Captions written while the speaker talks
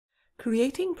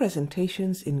Creating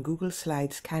presentations in Google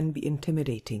Slides can be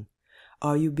intimidating.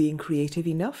 Are you being creative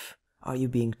enough? Are you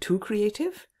being too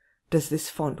creative? Does this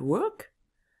font work?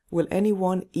 Will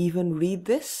anyone even read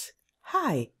this?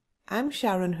 Hi, I'm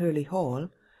Sharon Hurley Hall,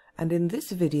 and in this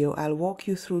video I'll walk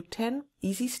you through 10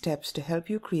 easy steps to help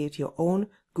you create your own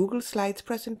Google Slides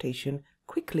presentation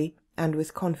quickly and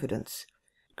with confidence.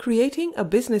 Creating a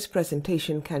business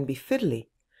presentation can be fiddly,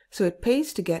 so it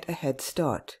pays to get a head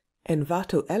start.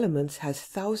 Envato Elements has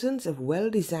thousands of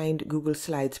well-designed Google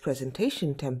Slides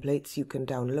presentation templates you can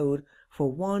download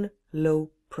for one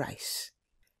low price.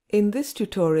 In this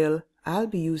tutorial, I'll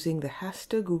be using the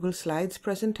Haster Google Slides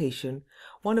presentation,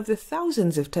 one of the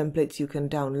thousands of templates you can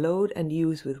download and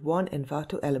use with one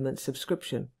Envato Elements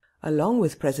subscription. Along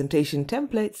with presentation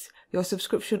templates, your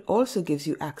subscription also gives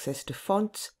you access to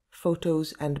fonts,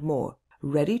 photos, and more.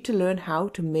 Ready to learn how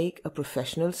to make a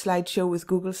professional slideshow with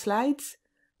Google Slides?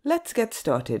 Let's get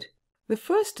started. The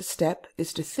first step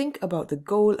is to think about the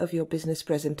goal of your business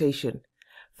presentation.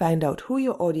 Find out who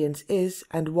your audience is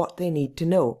and what they need to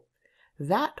know.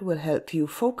 That will help you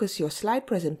focus your slide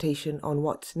presentation on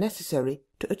what's necessary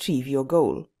to achieve your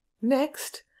goal.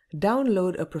 Next,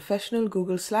 download a professional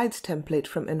Google Slides template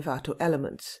from Envato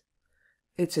Elements.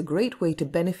 It's a great way to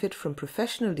benefit from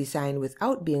professional design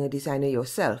without being a designer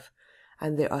yourself,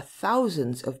 and there are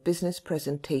thousands of business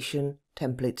presentation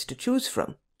templates to choose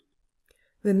from.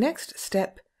 The next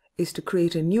step is to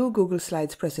create a new Google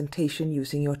Slides presentation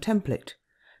using your template.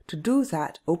 To do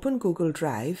that, open Google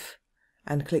Drive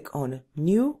and click on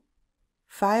New,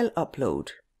 File Upload.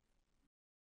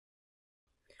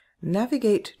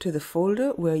 Navigate to the folder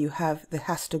where you have the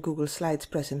Haster Google Slides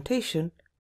presentation,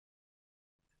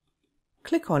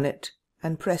 click on it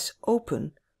and press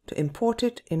Open to import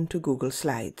it into Google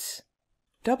Slides.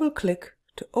 Double-click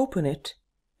to open it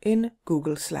in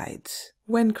Google Slides.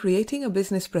 When creating a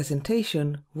business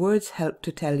presentation, words help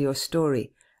to tell your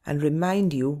story and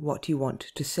remind you what you want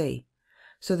to say.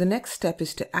 So the next step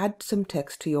is to add some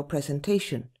text to your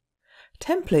presentation.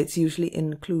 Templates usually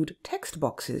include text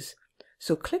boxes,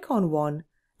 so click on one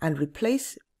and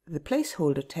replace the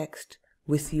placeholder text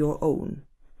with your own.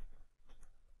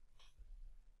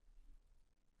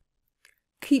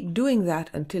 Keep doing that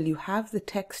until you have the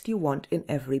text you want in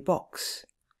every box.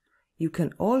 You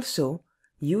can also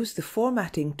use the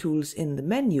formatting tools in the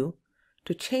menu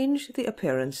to change the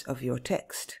appearance of your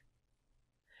text.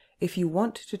 If you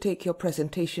want to take your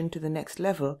presentation to the next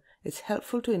level, it's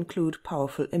helpful to include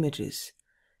powerful images.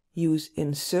 Use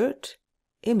Insert,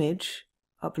 Image,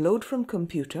 Upload from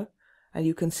Computer, and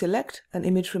you can select an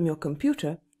image from your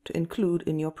computer to include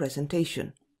in your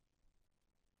presentation.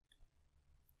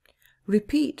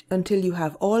 Repeat until you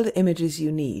have all the images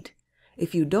you need.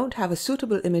 If you don't have a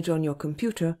suitable image on your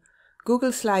computer,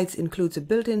 Google Slides includes a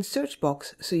built-in search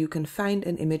box so you can find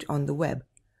an image on the web.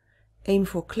 Aim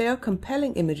for clear,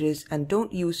 compelling images and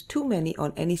don't use too many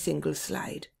on any single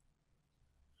slide.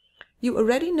 You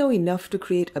already know enough to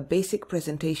create a basic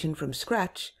presentation from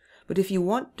scratch, but if you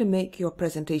want to make your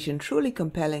presentation truly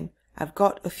compelling, I've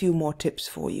got a few more tips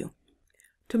for you.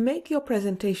 To make your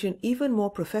presentation even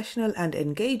more professional and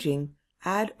engaging,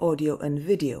 add audio and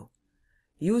video.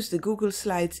 Use the Google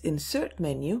Slides Insert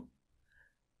menu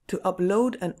to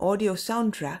upload an audio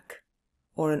soundtrack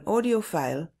or an audio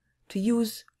file to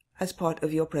use as part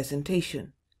of your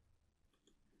presentation.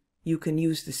 You can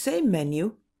use the same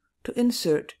menu to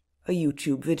insert a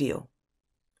YouTube video.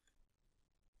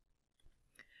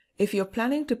 If you're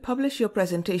planning to publish your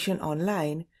presentation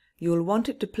online, you'll want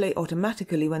it to play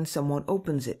automatically when someone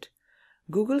opens it.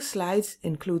 Google Slides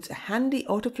includes a handy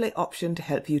autoplay option to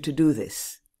help you to do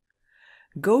this.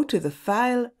 Go to the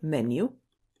File menu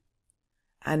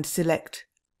and select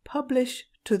Publish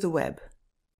to the Web.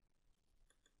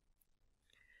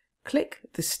 Click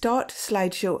the Start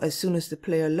Slideshow as soon as the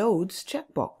player loads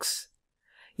checkbox.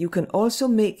 You can also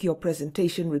make your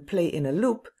presentation replay in a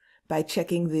loop by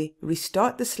checking the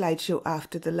Restart the slideshow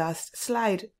after the last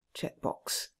slide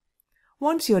checkbox.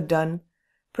 Once you're done,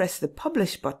 press the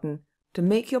Publish button to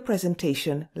make your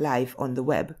presentation live on the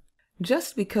web.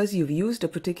 Just because you've used a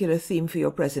particular theme for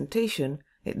your presentation,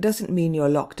 it doesn't mean you're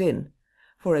locked in.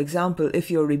 For example, if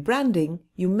you're rebranding,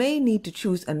 you may need to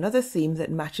choose another theme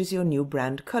that matches your new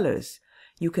brand colors.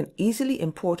 You can easily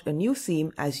import a new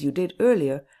theme as you did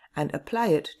earlier and apply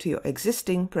it to your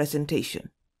existing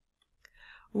presentation.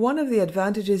 One of the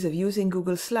advantages of using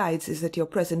Google Slides is that your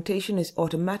presentation is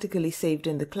automatically saved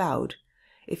in the cloud.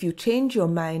 If you change your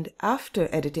mind after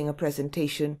editing a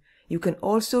presentation, you can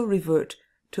also revert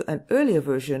to an earlier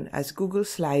version as Google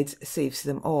Slides saves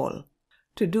them all.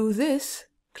 To do this,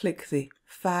 click the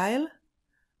File,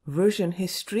 Version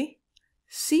History,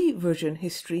 See Version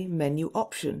History menu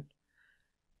option.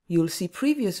 You'll see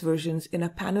previous versions in a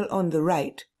panel on the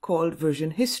right called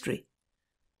Version History.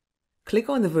 Click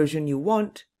on the version you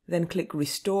want, then click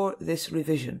Restore this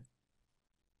revision.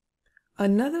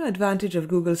 Another advantage of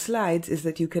Google Slides is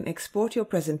that you can export your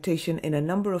presentation in a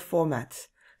number of formats,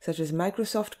 such as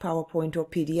Microsoft PowerPoint or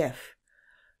PDF.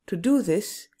 To do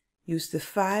this, use the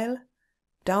File,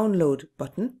 Download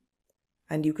button,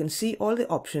 and you can see all the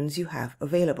options you have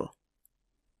available.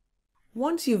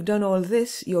 Once you've done all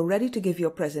this, you're ready to give your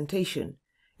presentation.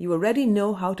 You already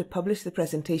know how to publish the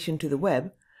presentation to the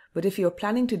web, but if you're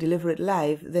planning to deliver it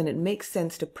live, then it makes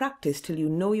sense to practice till you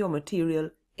know your material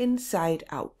inside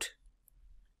out.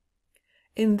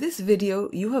 In this video,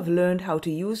 you have learned how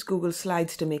to use Google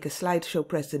Slides to make a slideshow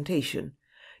presentation.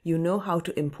 You know how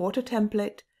to import a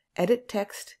template, edit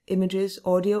text, images,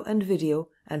 audio, and video,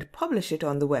 and publish it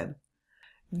on the web.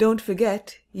 Don't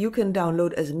forget, you can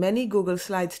download as many Google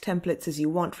Slides templates as you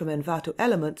want from Envato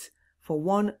Elements for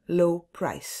one low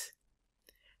price.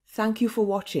 Thank you for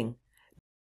watching.